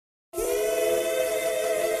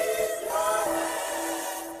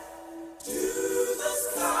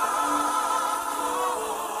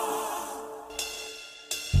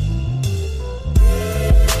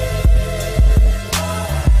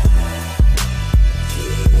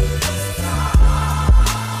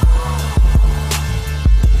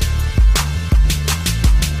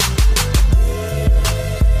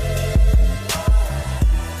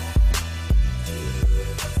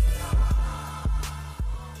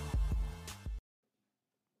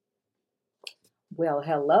Well,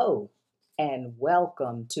 hello and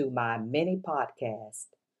welcome to my mini podcast,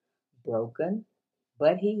 Broken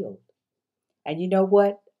but Healed. And you know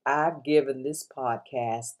what? I've given this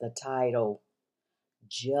podcast the title,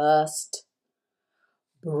 Just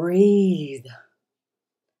Breathe.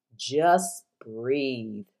 Just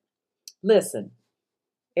breathe. Listen,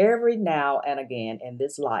 every now and again in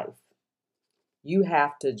this life, you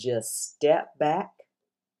have to just step back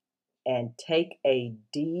and take a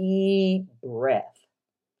deep breath.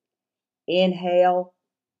 Inhale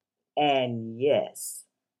and yes,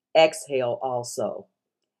 exhale also.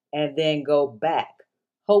 And then go back,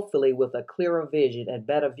 hopefully with a clearer vision and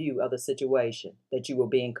better view of the situation that you were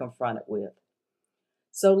being confronted with.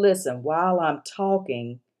 So listen, while I'm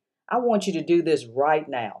talking, I want you to do this right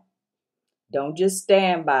now. Don't just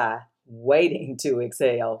stand by waiting to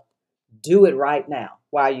exhale. Do it right now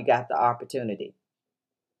while you got the opportunity.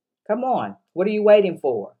 Come on, what are you waiting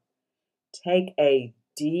for? Take a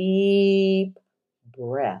deep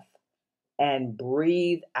breath and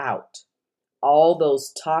breathe out all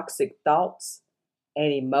those toxic thoughts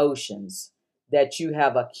and emotions that you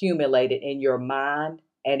have accumulated in your mind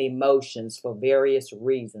and emotions for various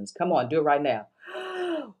reasons. Come on, do it right now.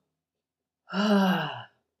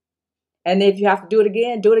 And if you have to do it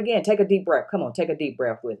again, do it again. Take a deep breath. Come on, take a deep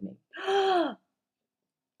breath with me.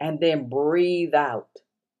 And then breathe out.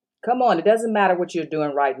 Come on, it doesn't matter what you're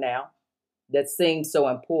doing right now that seems so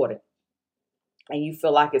important and you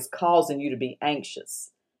feel like it's causing you to be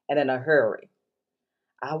anxious and in a hurry.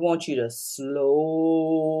 I want you to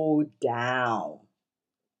slow down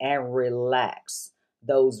and relax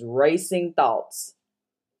those racing thoughts.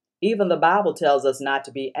 Even the Bible tells us not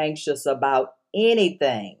to be anxious about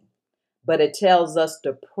anything, but it tells us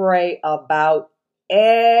to pray about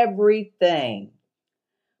everything.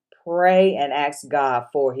 Pray and ask God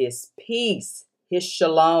for His peace, His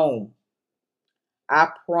shalom. I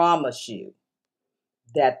promise you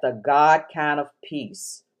that the God kind of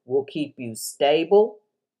peace will keep you stable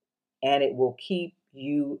and it will keep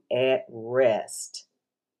you at rest.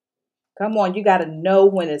 Come on, you got to know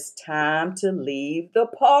when it's time to leave the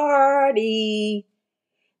party.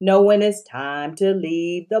 Know when it's time to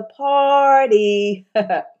leave the party.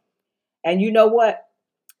 And you know what?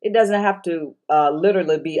 It doesn't have to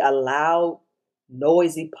literally be a loud,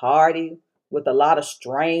 noisy party with a lot of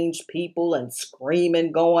strange people and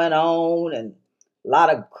screaming going on and a lot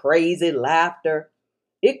of crazy laughter.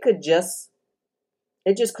 It could just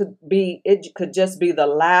it could just be the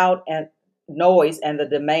loud and noise and the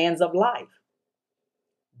demands of life.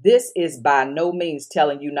 This is by no means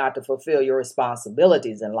telling you not to fulfill your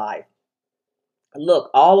responsibilities in life. Look,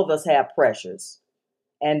 all of us have pressures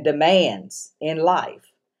and demands in life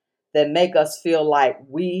that make us feel like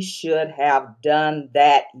we should have done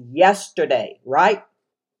that yesterday, right?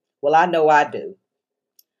 Well, I know I do.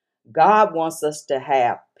 God wants us to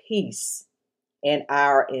have peace in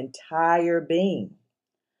our entire being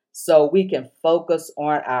so we can focus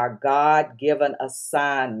on our God-given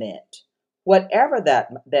assignment, whatever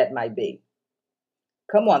that might be.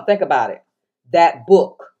 Come on, think about it. That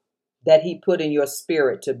book that He put in your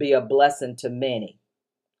spirit to be a blessing to many.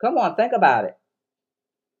 Come on, think about it.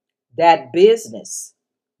 That business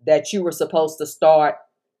that you were supposed to start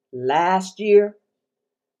last year,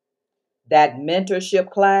 that mentorship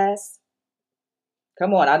class.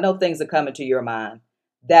 Come on, I know things are coming to your mind.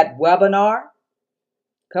 That webinar.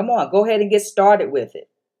 Come on, go ahead and get started with it.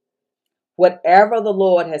 Whatever the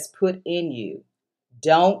Lord has put in you,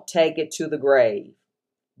 don't take it to the grave,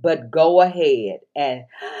 but go ahead and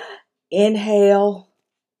inhale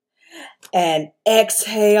and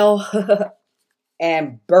exhale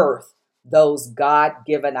and birth those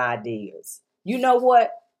God-given ideas. You know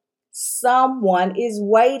what? Someone is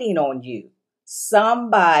waiting on you.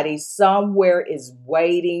 Somebody somewhere is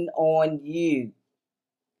waiting on you.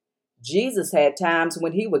 Jesus had times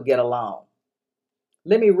when He would get alone.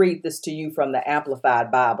 Let me read this to you from the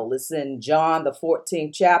Amplified Bible. It's in John, the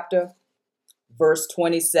 14th chapter, verse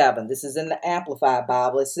 27. This is in the Amplified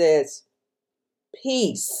Bible. It says,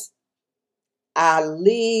 "Peace I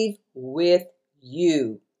leave with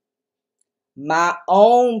you. My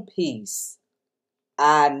own peace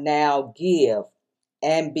I now give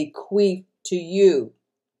and bequeath to you.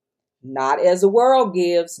 Not as the world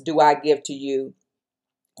gives, do I give to you."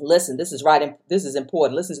 Listen, this is right. This is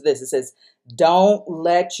important. Listen to this. It says, "Don't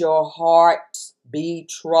let your heart be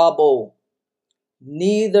troubled,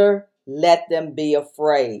 neither let them be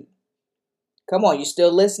afraid." Come on, you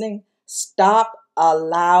still listening? Stop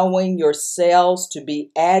allowing yourselves to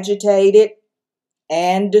be agitated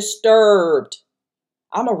and disturbed.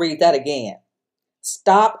 I'm going to read that again.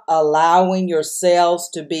 Stop allowing yourselves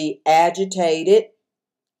to be agitated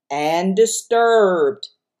and disturbed,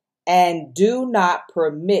 and do not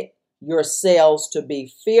permit yourselves to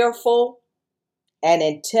be fearful and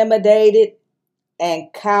intimidated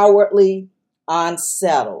and cowardly,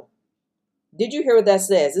 unsettled. Did you hear what that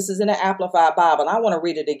says? This is in the Amplified Bible, and I want to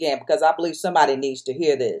read it again because I believe somebody needs to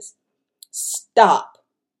hear this. Stop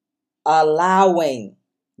allowing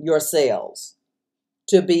yourselves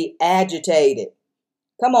to be agitated.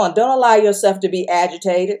 Come on, don't allow yourself to be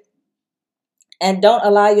agitated, and don't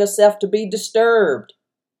allow yourself to be disturbed.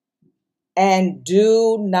 And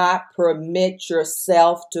do not permit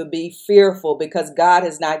yourself to be fearful, because God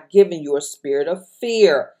has not given you a spirit of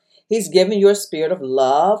fear. He's given you a spirit of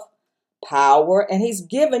love, power, and He's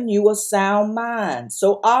given you a sound mind.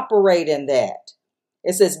 So operate in that.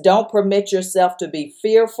 It says, don't permit yourself to be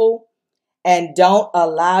fearful, and don't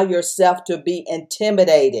allow yourself to be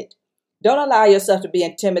intimidated. Don't allow yourself to be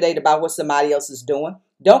intimidated by what somebody else is doing.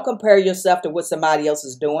 Don't compare yourself to what somebody else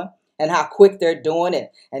is doing and how quick they're doing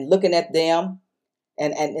it, and looking at them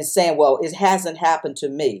and saying, well, it hasn't happened to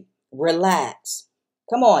me. Relax.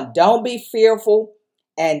 Come on. Don't be fearful,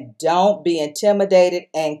 and don't be intimidated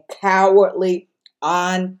and cowardly,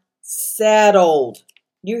 unsettled.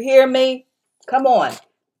 You hear me? Come on.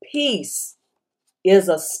 Peace is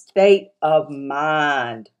a state of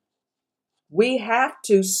mind. We have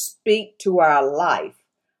to speak to our life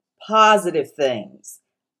positive things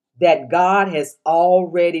that God has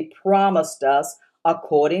already promised us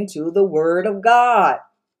according to the word of God.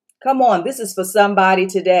 Come on, this is for somebody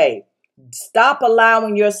today. Stop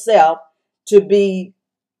allowing yourself to be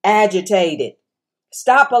agitated.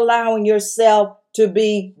 Stop allowing yourself to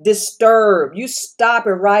be disturbed. You stop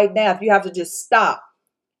it right now. If you have to just stop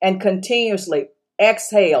and continuously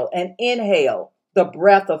exhale and inhale the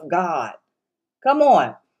breath of God. Come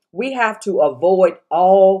on. We have to avoid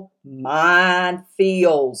all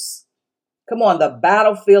minefields. Come on, the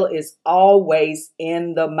battlefield is always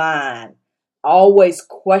in the mind. Always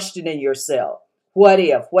questioning yourself. What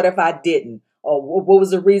if I didn't? Or what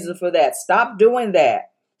was the reason for that? Stop doing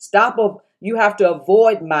that. You have to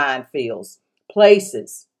avoid minefields,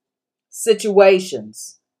 places,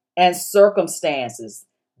 situations, and circumstances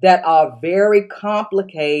that are very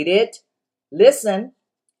complicated. Listen,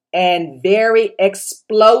 and very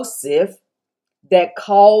explosive, that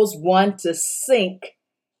cause one to sink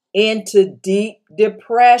into deep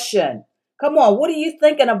depression. Come on, what are you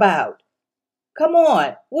thinking about? Come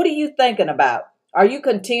on, what are you thinking about? Are you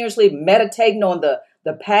continuously meditating on the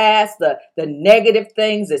past, the negative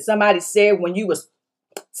things that somebody said when you was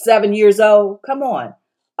 7 years old? Come on,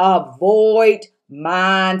 avoid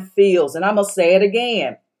minefields. And I'm going to say it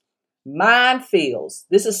again. Minefields.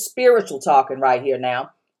 This is spiritual talking right here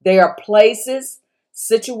now. They are places,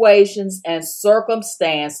 situations, and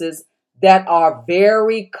circumstances that are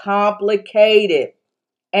very complicated,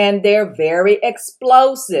 and they're very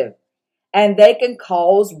explosive, and they can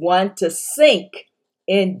cause one to sink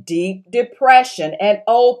in deep depression and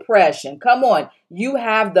oppression. Come on, you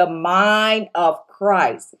have the mind of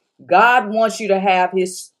Christ. God wants you to have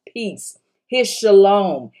His peace, His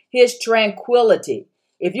shalom, His tranquility.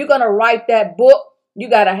 If you're going to write that book, you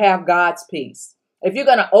got to have God's peace. If you're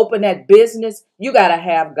going to open that business, you got to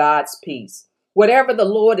have God's peace. Whatever the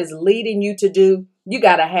Lord is leading you to do, you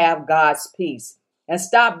got to have God's peace. And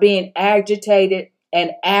stop being agitated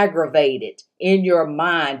and aggravated in your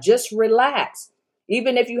mind. Just relax.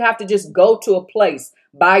 Even if you have to just go to a place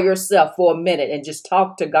by yourself for a minute and just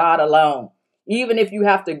talk to God alone. Even if you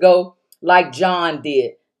have to go like John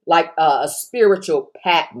did, like a spiritual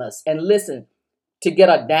Patmos, and listen to get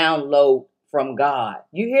a download from God.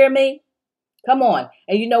 You hear me? Come on.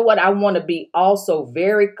 And you know what? I want to be also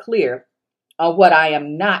very clear on what I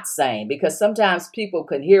am not saying, because sometimes people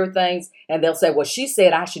can hear things and they'll say, well, she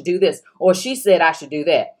said I should do this, or she said I should do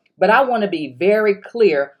that. But I want to be very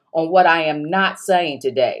clear on what I am not saying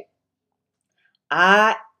today.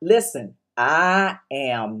 I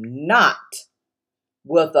am not,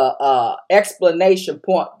 with a explanation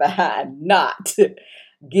point behind, not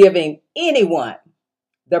giving anyone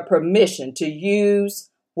the permission to use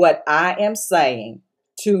what I am saying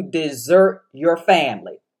to desert your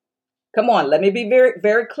family. Come on, let me be very,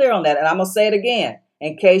 very clear on that. And I'm going to say it again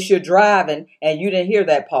in case you're driving and you didn't hear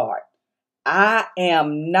that part. I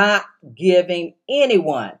am not giving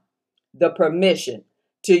anyone the permission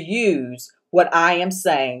to use what I am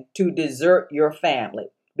saying to desert your family,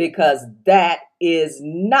 because that is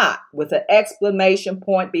not, with an exclamation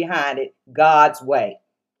point behind it, God's way.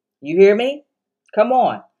 You hear me? Come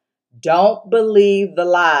on. Don't believe the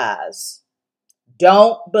lies.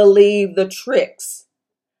 Don't believe the tricks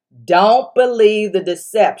Don't believe the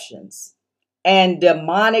deceptions and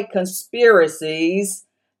demonic conspiracies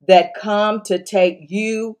that come to take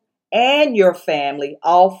you and your family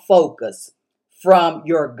off focus from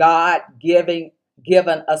your God given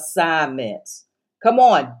assignments. Come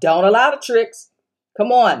on, don't allow the tricks.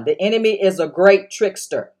 Come on, the enemy is a great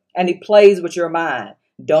trickster and he plays with your mind.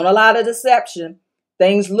 Don't allow the deception.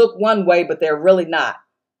 Things look one way, but they're really not.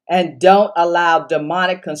 And don't allow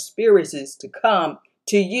demonic conspiracies to come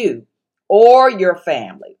to you or your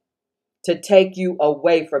family to take you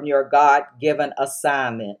away from your God-given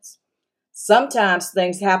assignments. Sometimes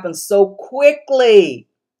things happen so quickly.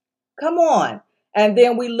 Come on. And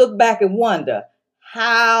then we look back and wonder,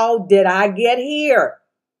 how did I get here?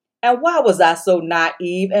 And why was I so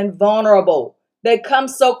naive and vulnerable? They come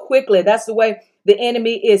so quickly. That's the way the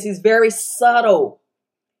enemy is. He's very subtle.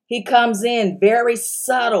 He comes in very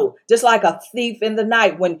subtle, just like a thief in the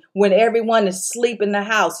night. When everyone is asleep in the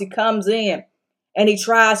house, he comes in and he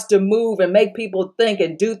tries to move and make people think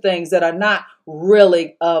and do things that are not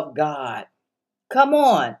really of God. Come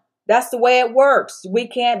on. That's the way it works. We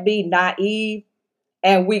can't be naive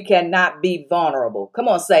and we cannot be vulnerable. Come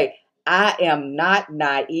on, say, I am not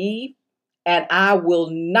naive and I will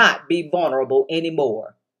not be vulnerable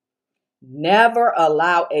anymore. Never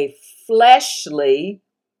allow a fleshly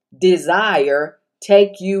desire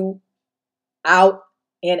take you out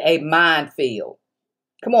in a minefield.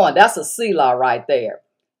 Come on, that's a Selah right there.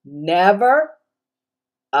 Never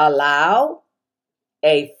allow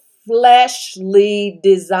a fleshly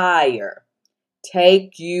desire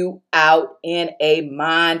take you out in a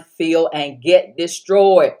minefield and get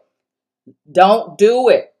destroyed. Don't do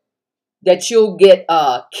it. That you'll get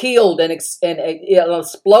killed and an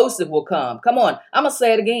explosive will come. Come on, I'm going to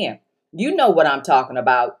say it again. You know what I'm talking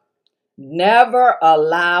about. Never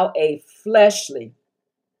allow a fleshly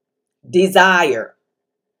desire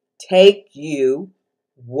take you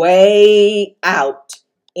way out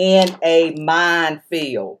in a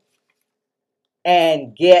minefield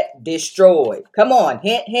and get destroyed. Come on,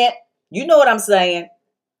 hint, hint. You know what I'm saying.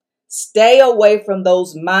 Stay away from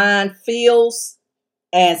those minefields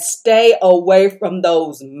and stay away from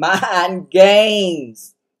those mind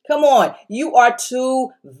games. Come on, you are too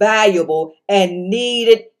valuable and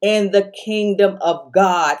needed in the kingdom of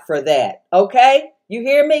God for that. Okay? You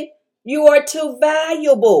hear me? You are too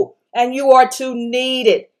valuable and you are too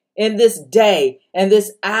needed in this day and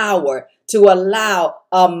this hour to allow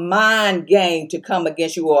a mind game to come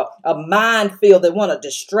against you or a minefield that want to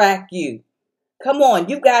distract you. Come on,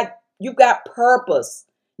 you got purpose.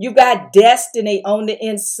 You got destiny on the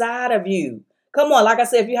inside of you. Come on, like I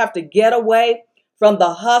said, if you have to get away from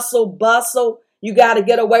the hustle bustle, you got to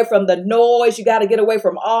get away from the noise. You got to get away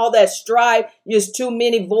from all that strife. There's too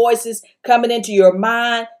many voices coming into your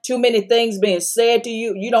mind, too many things being said to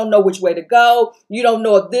you. You don't know which way to go. You don't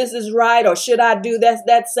know if this is right or should I do that?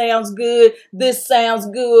 That sounds good. This sounds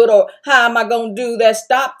good. Or how am I going to do that?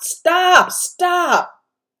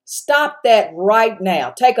 Stop that right now.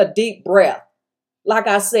 Take a deep breath. Like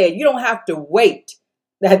I said, you don't have to wait.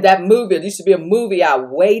 That movie, it used to be a movie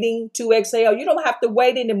out, Waiting to Exhale. You don't have to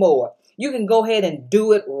wait anymore. You can go ahead and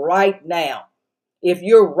do it right now. If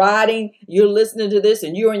you're riding, you're listening to this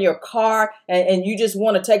and you're in your car and you just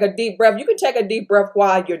want to take a deep breath, you can take a deep breath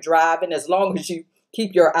while you're driving as long as you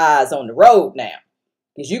keep your eyes on the road now.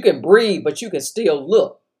 Because you can breathe, but you can still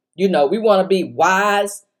look. You know, we want to be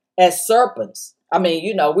wise as serpents. I mean,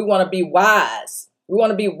 you know, we want to be wise. We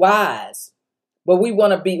want to be wise. But we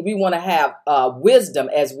want to have wisdom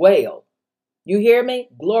as well. You hear me?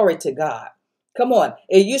 Glory to God. Come on.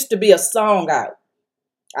 It used to be a song out.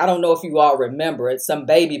 I don't know if you all remember it. Some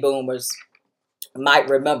baby boomers might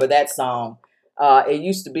remember that song. It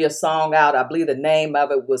used to be a song out. I believe the name of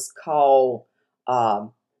it was called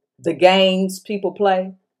The Games People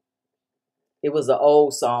Play. It was an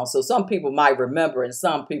old song. So some people might remember and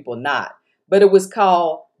some people not. But it was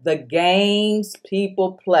called The Games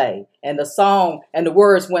People Play. And the song and the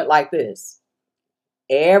words went like this.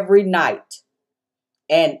 Every night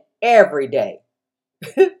and every day.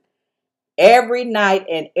 Every night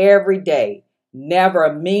and every day.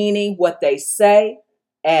 Never meaning what they say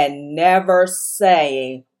and never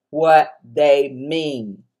saying what they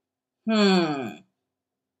mean.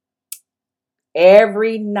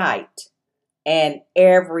 Every night and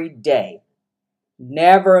every day.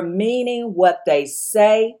 Never meaning what they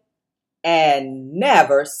say and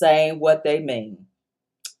never saying what they mean.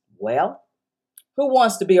 Well, who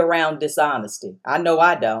wants to be around dishonesty? I know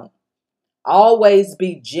I don't. Always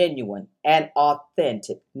be genuine and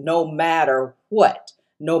authentic, no matter what.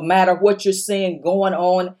 No matter what you're seeing going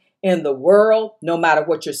on in the world, no matter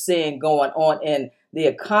what you're seeing going on in the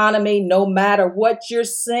economy, no matter what you're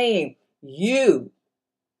seeing, you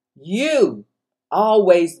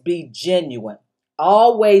always be genuine,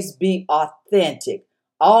 always be authentic,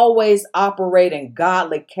 always operate in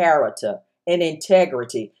godly character and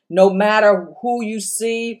integrity. No matter who you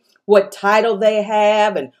see, what title they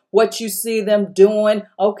have, and what you see them doing.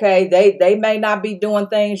 Okay, they may not be doing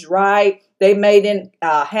things right. They may didn't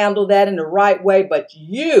handle that in the right way, but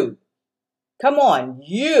you, come on,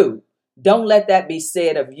 you don't let that be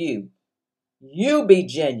said of you. You be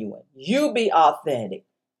genuine. You be authentic.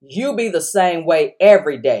 You be the same way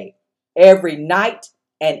every day, every night,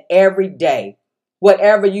 and every day.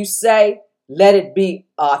 Whatever you say, let it be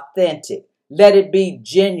authentic. Let it be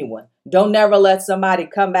genuine. Don't never let somebody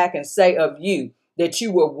come back and say of you that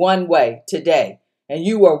you were one way today and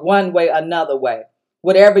you were one way another way.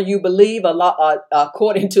 Whatever you believe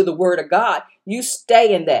according to the word of God, you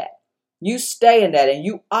stay in that. You stay in that and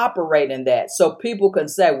you operate in that so people can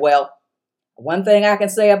say, well, one thing I can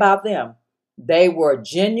say about them, they were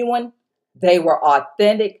genuine, they were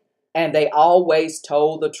authentic, and they always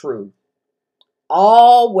told the truth.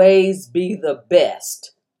 Always be the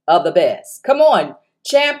best of the best. Come on,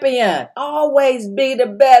 champion. Always be the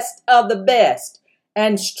best of the best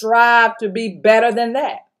and strive to be better than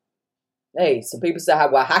that. Hey, some people say,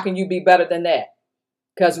 well, how can you be better than that?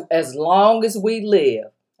 Because as long as we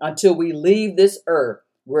live until we leave this earth,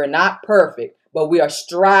 we're not perfect, but we are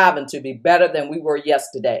striving to be better than we were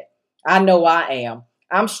yesterday. I know I am.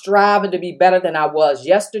 I'm striving to be better than I was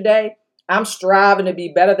yesterday. I'm striving to be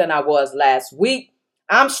better than I was last week.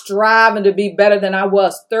 I'm striving to be better than I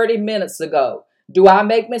was 30 minutes ago. Do I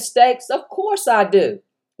make mistakes? Of course I do.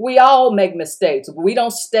 We all make mistakes. We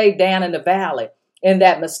don't stay down in the valley in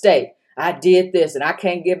that mistake. I did this and I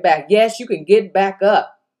can't get back. Yes, you can get back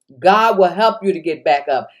up. God will help you to get back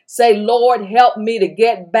up. Say, Lord, help me to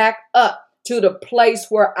get back up to the place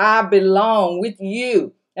where I belong with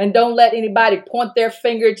you. And don't let anybody point their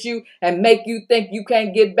finger at you and make you think you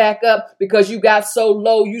can't get back up because you got so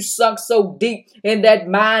low, you sunk so deep in that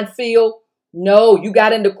minefield. No, you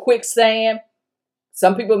got into quicksand.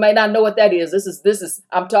 Some people may not know what that is. This is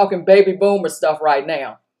I'm talking baby boomer stuff right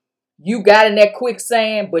now. You got in that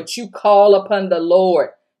quicksand, but you call upon the Lord.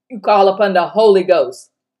 You call upon the Holy Ghost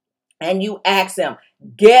and you ask him,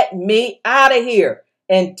 get me out of here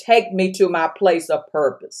and take me to my place of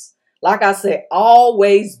purpose. Like I said,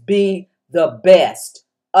 always be the best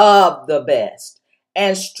of the best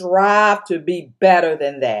and strive to be better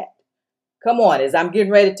than that. Come on, as I'm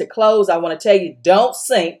getting ready to close, I want to tell you, don't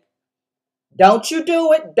sink. Don't you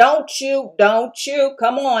do it. Don't you.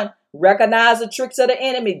 Come on. Recognize the tricks of the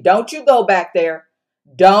enemy. Don't you go back there.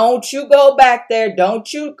 Don't you go back there.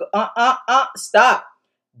 Don't you. Stop.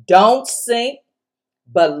 Don't sink,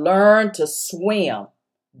 but learn to swim.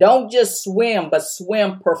 Don't just swim, but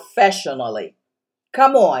swim professionally.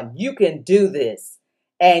 Come on. You can do this.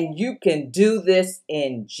 And you can do this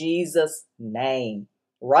in Jesus' name.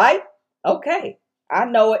 Right? Okay. I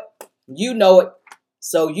know it. You know it.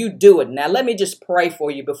 So you do it. Now, let me just pray for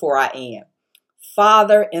you before I end.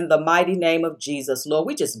 Father, in the mighty name of Jesus, Lord,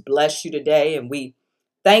 we just bless you today. And we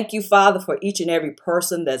thank you, Father, for each and every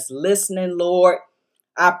person that's listening, Lord.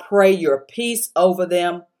 I pray your peace over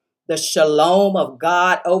them, the shalom of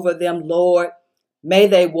God over them, Lord. May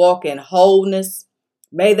they walk in wholeness.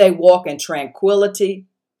 May they walk in tranquility.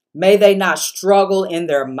 May they not struggle in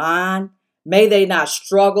their mind. May they not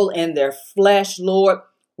struggle in their flesh, Lord.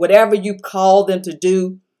 Whatever you call them to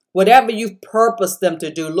do, whatever you've purposed them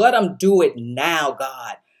to do, let them do it now,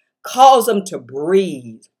 God. Cause them to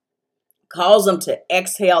breathe. Cause them to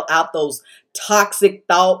exhale out those toxic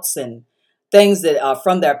thoughts and things that are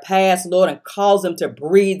from their past, Lord, and cause them to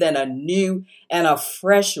breathe in a new and a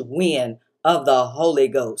fresh wind of the Holy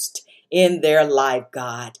Ghost in their life,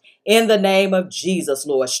 God. In the name of Jesus,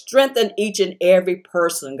 Lord, strengthen each and every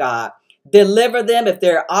person, God. Deliver them if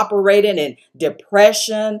they're operating in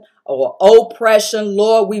depression or oppression.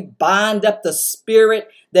 Lord, we bind up the spirit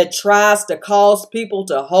that tries to cause people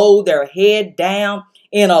to hold their head down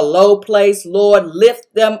in a low place. Lord,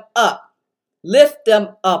 lift them up. Lift them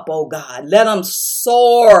up, oh God. Let them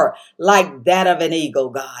soar like that of an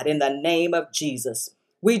eagle, God, in the name of Jesus.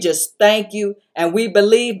 We just thank you and we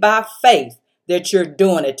believe by faith that you're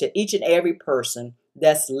doing it to each and every person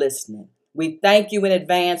that's listening. We thank you in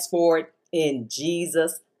advance for it in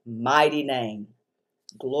Jesus' mighty name.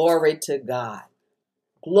 Glory to God.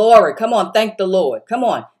 Glory. Come on. Thank the Lord. Come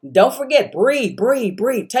on. Don't forget. Breathe.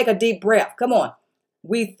 Take a deep breath. Come on.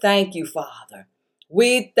 We thank you, Father.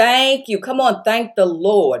 We thank you. Come on. Thank the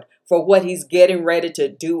Lord for what he's getting ready to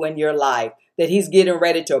do in your life, that he's getting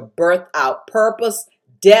ready to birth out purpose,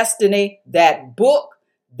 destiny, that book,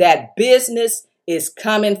 that business is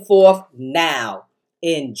coming forth now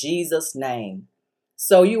in Jesus' name.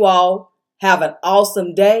 So you all have an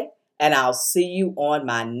awesome day, and I'll see you on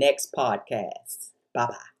my next podcast.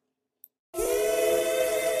 Bye-bye.